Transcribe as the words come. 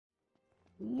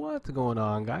What's going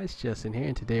on, guys? Justin here,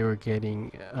 and today we're getting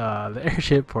the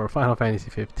airship for Final Fantasy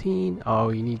 15.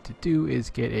 All you need to do is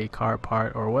get a car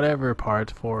part or whatever part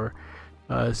for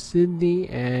Sydney,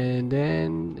 and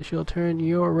then she'll turn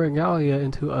your regalia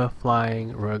into a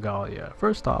flying regalia.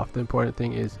 First off, the important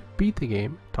thing is beat the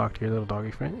game, talk to your little doggy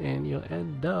friend, and you'll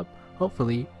end up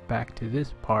hopefully back to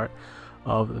this part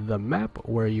of the map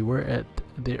where you were at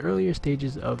the earlier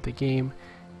stages of the game.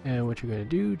 And what you're going to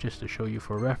do, just to show you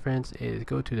for reference, is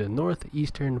go to the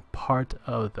northeastern part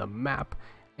of the map,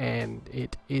 and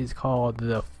it is called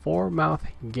the Four Mouth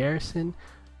Garrison,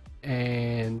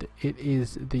 and it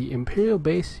is the Imperial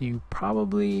base you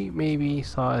probably maybe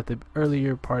saw at the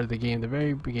earlier part of the game, the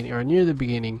very beginning or near the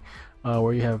beginning,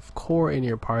 where you have Core in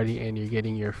your party and you're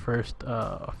getting your first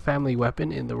family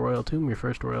weapon in the Royal Tomb, your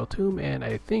first Royal Tomb, and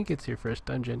I think it's your first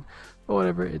dungeon, but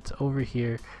whatever, it's over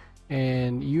here.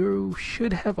 And you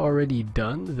should have already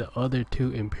done the other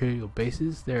two Imperial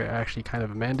bases. They're actually kind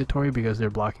of mandatory because they're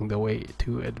blocking the way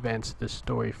to advance the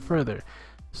story further.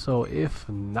 So if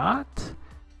not,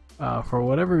 for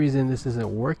whatever reason this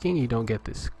isn't working, you don't get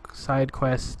this side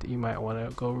quest, you might want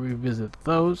to go revisit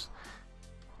those.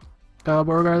 But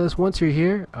regardless, once you're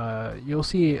here, you'll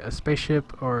see a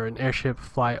spaceship or an airship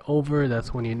fly over.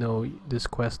 That's when you know this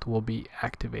quest will be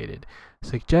activated.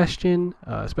 Suggestion,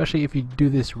 especially if you do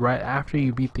this right after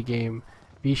you beat the game,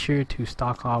 be sure to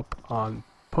stock up on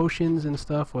potions and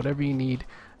stuff, whatever you need.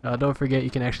 Don't forget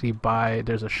you can actually buy,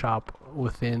 there's a shop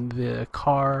within the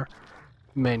car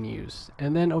menus.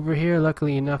 And then over here,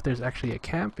 luckily enough, there's actually a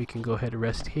camp. You can go ahead and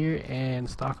rest here and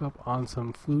stock up on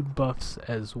some food buffs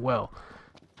as well.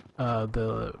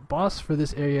 The boss for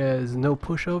this area is no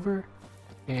pushover,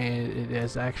 and it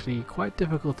is actually quite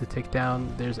difficult to take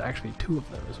down. There's actually two of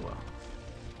them as well.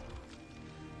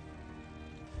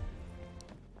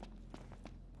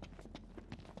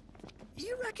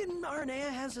 You reckon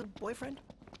Arnea has a boyfriend?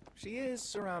 She is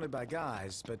surrounded by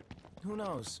guys, but who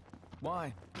knows?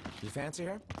 Why? You fancy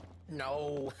her?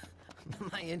 No.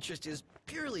 My interest is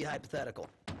purely hypothetical.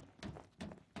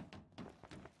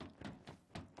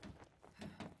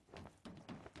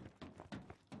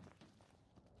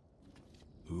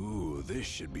 Ooh, this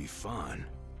should be fun.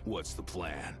 What's the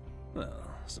plan? Well,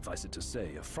 suffice it to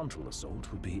say, a frontal assault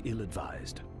would be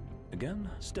ill-advised. Again,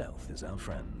 stealth is our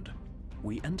friend.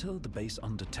 We enter the base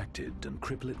undetected and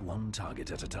cripple it one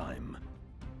target at a time.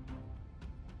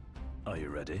 Are you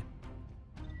ready?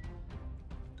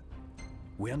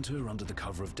 We enter under the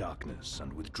cover of darkness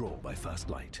and withdraw by first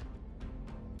light.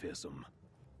 Fearsome.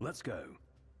 Let's go.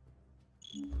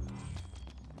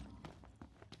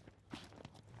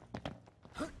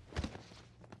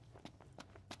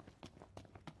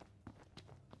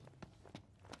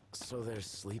 So they're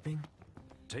sleeping?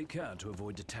 Take care to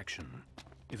avoid detection.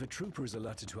 If a trooper is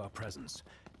alerted to our presence,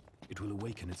 it will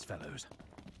awaken its fellows.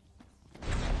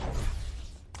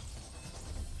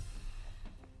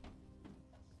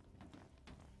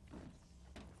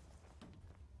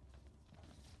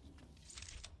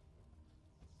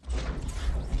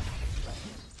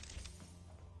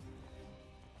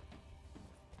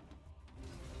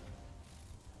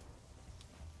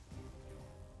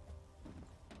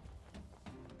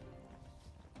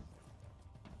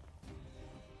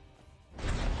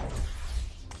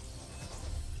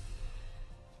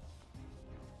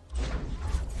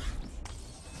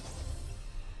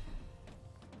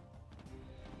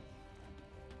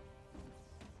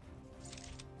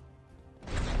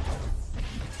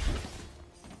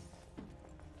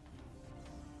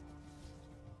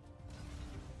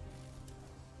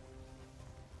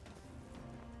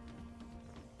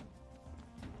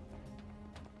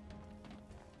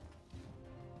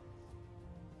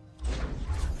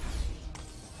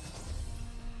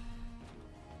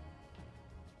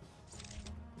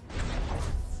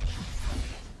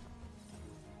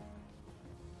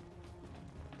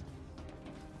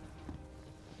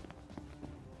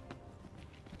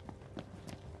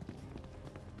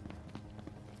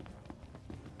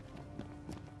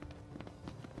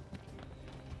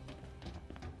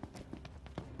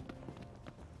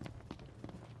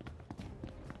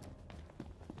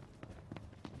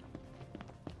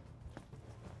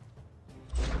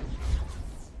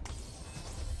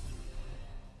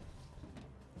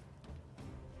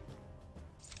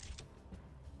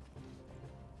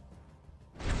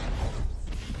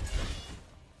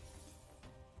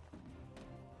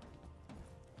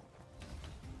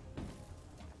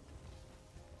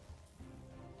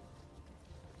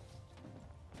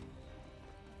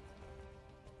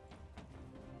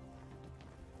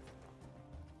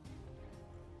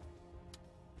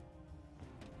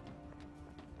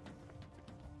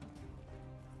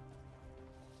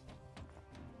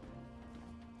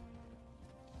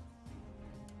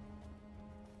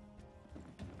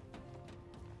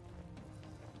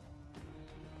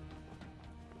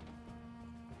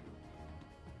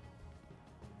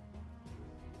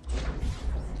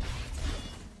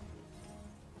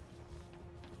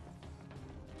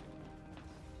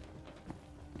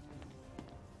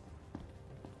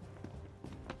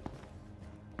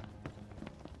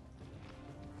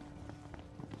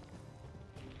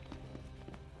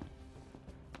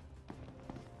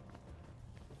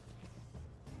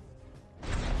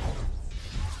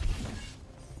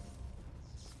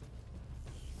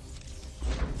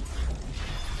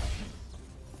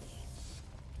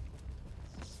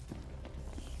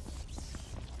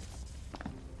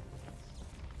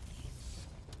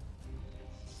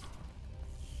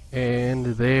 And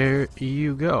there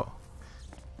you go.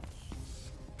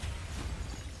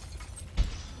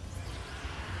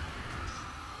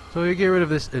 So you get rid of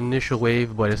this initial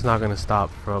wave, but it's not going to stop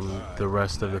from the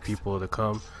rest of the people to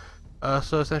come.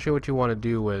 So essentially what you want to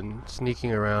do when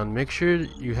sneaking around, make sure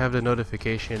you have the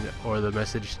notification or the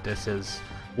message that says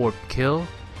warp kill,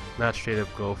 not straight up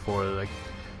go for like,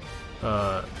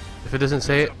 if it doesn't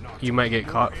say it, you might get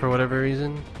caught for whatever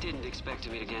reason. Didn't expect to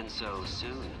meet again so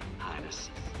soon, Highness.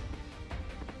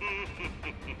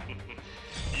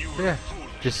 Yeah,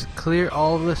 just clear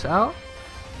all of this out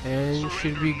and you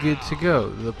should be good to go.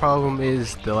 The problem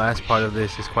is the last part of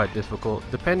this is quite difficult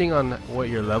depending on what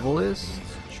your level is,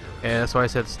 and that's why I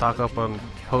said stock up on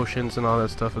potions and all that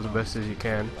stuff as best as you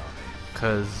can,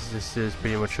 because this is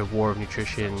pretty much a war of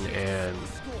nutrition, and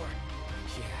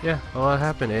yeah, a lot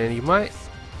happened and you might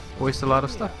waste a lot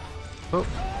of stuff. Oh.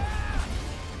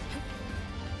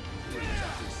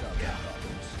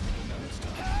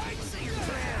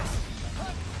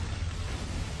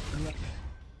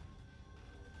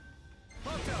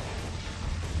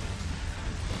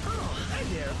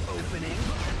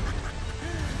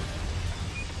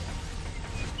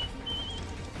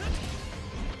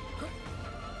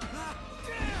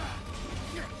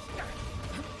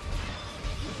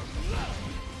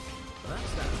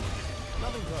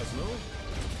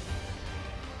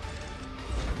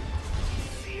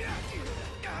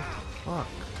 Fuck.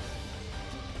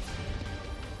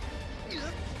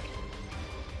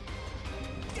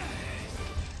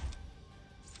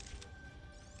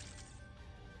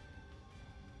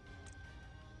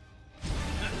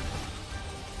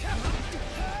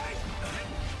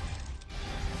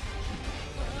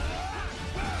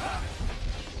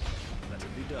 Let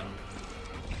it be done.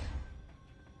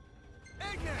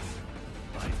 Ignis!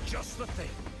 I've just the thing.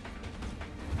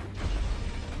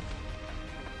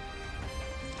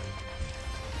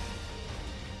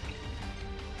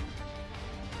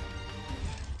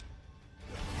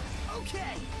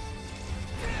 Okay.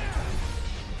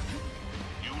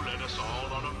 You led us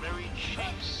all on a merry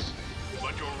chase,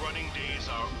 but your running days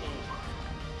are over.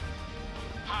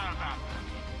 Have at them.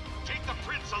 Take the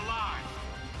prince alive.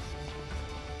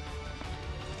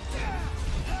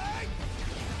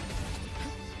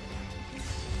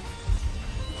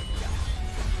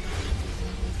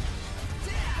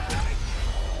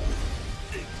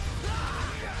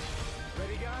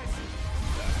 Ready, guys?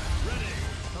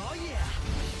 Oh yeah.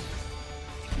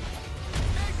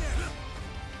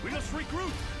 We must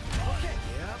regroup. Okay.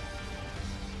 Yep.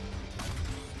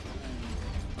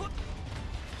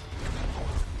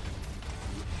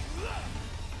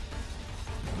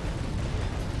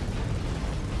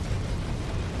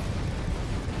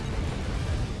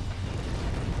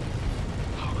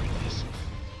 Powerless.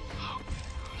 How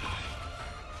could I?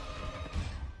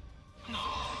 No.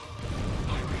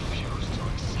 I refuse to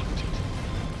accept it.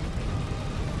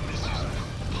 This is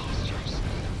preposterous.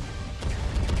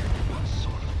 What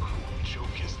sort of cruel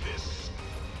joke is this?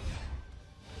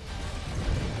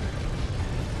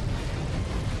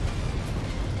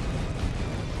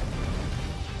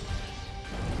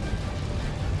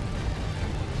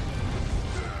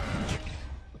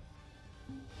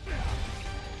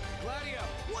 Gladio!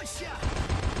 One shot.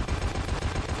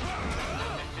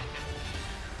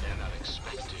 An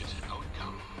unexpected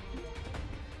outcome.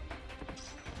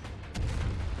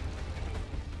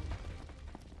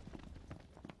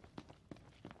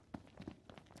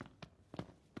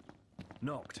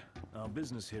 Knocked. Our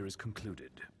business here is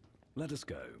concluded. Let us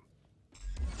go.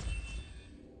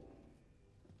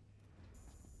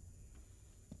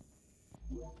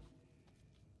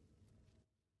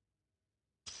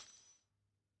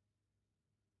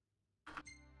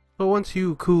 So once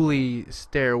you coolly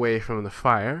stare away from the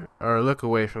fire, or look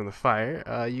away from the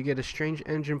fire, you get a strange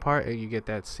engine part, and you get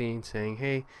that scene saying,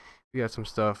 hey, we got some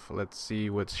stuff, let's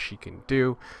see what she can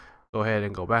do. Go ahead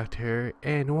and go back to her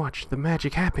and watch the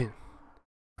magic happen.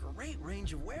 Great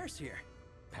range of wares here.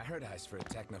 Paradise for a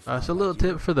technophile. So a little like you.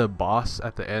 tip for the boss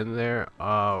at the end there,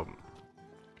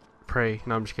 pray,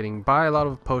 no I'm just kidding, buy a lot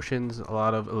of potions, a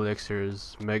lot of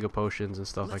elixirs, mega potions and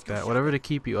stuff like that, whatever to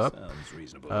keep you up. Sounds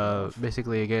reasonable.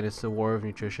 Basically again it's the war of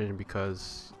nutrition,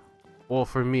 because, well,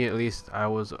 for me at least, I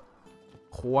was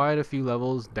quite a few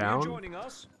levels down Joining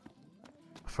us?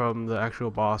 from the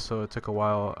actual boss, so it took a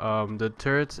while. The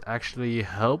turrets actually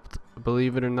helped,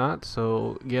 believe it or not,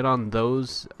 so get on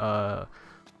those,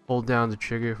 hold down the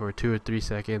trigger for 2 or 3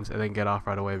 seconds and then get off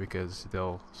right away, because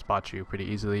they'll spot you pretty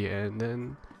easily, and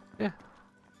then yeah.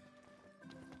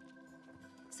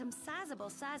 Some sizable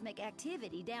seismic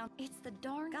activity down. It's the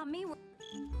darn got me.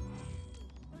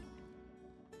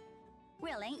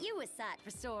 Well, ain't you a sight for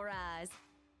sore eyes?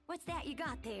 What's that you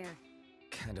got there?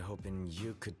 Kinda hoping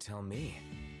you could tell me.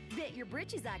 Bet your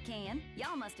britches I can.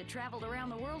 Y'all must have traveled around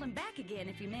the world and back again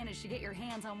if you managed to get your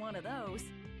hands on one of those.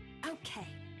 Okay,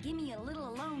 give me a little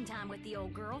alone time with the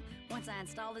old girl. Once I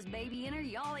install this baby in her,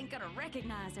 y'all ain't gonna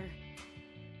recognize her.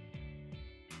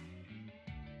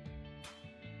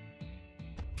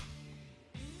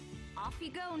 Off you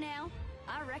go now.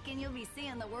 I reckon you'll be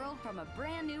seeing the world from a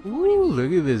brand new point Ooh, of view.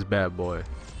 look at this bad boy.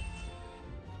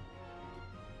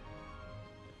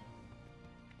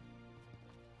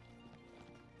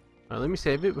 Alright, let me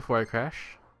save it before I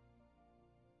crash.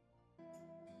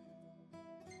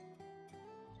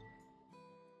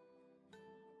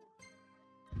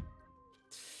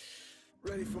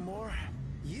 Ready for more?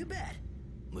 You bet.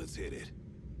 Let's hit it.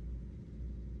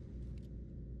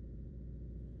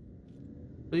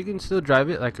 So you can still drive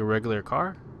it like a regular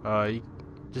car. You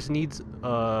just needs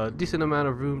a decent amount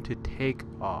of room to take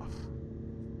off.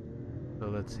 So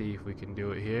let's see if we can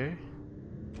do it here.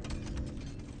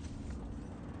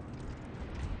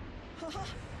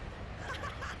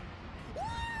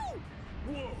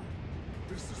 Whoa!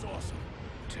 This is awesome.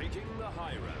 Taking the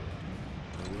high road.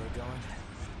 Where we're going,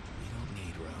 we don't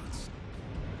need roads.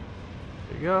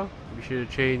 There you go. Be sure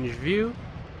to change view.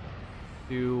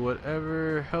 Do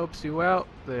whatever helps you out.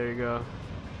 There you go.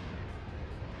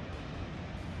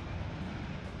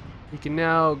 You can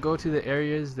now go to the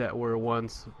areas that were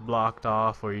once blocked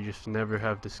off or you just never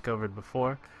have discovered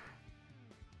before.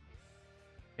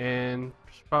 And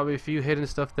there's probably a few hidden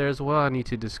stuff there as well. I need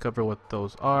to discover what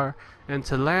those are. And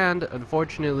to land,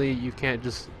 unfortunately, you can't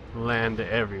just land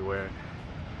everywhere.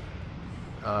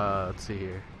 Let's see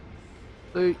here.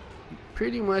 So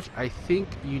pretty much, I think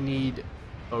you need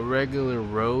a regular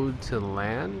road to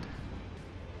land.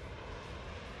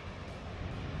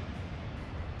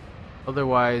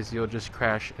 Otherwise, you'll just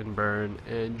crash and burn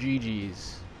and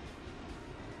GG's.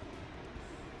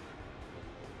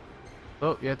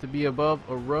 So you have to be above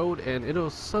a road and it'll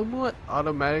somewhat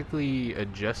automatically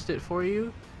adjust it for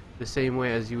you the same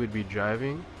way as you would be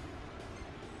driving.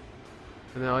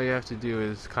 And then all you have to do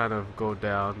is kind of go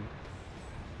down.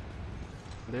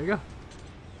 There you go.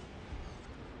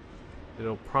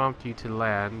 It'll prompt you to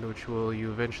land, which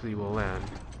you eventually will land.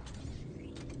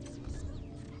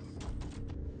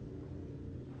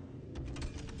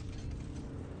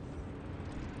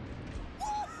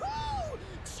 Woohoo!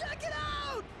 Check it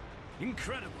out!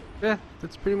 Incredible. Yeah,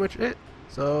 that's pretty much it.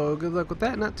 So good luck with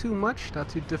that. Not too much, not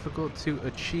too difficult to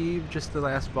achieve. Just the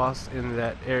last boss in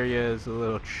that area is a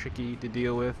little tricky to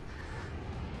deal with.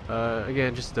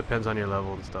 Again, just depends on your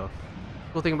level and stuff.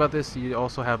 Cool thing about this, you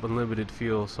also have unlimited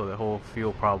fuel, so the whole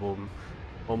fuel problem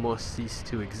almost ceased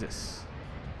to exist.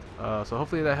 So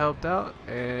hopefully that helped out,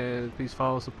 and please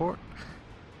follow support.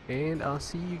 And I'll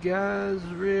see you guys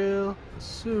real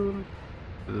soon.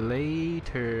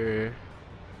 Later.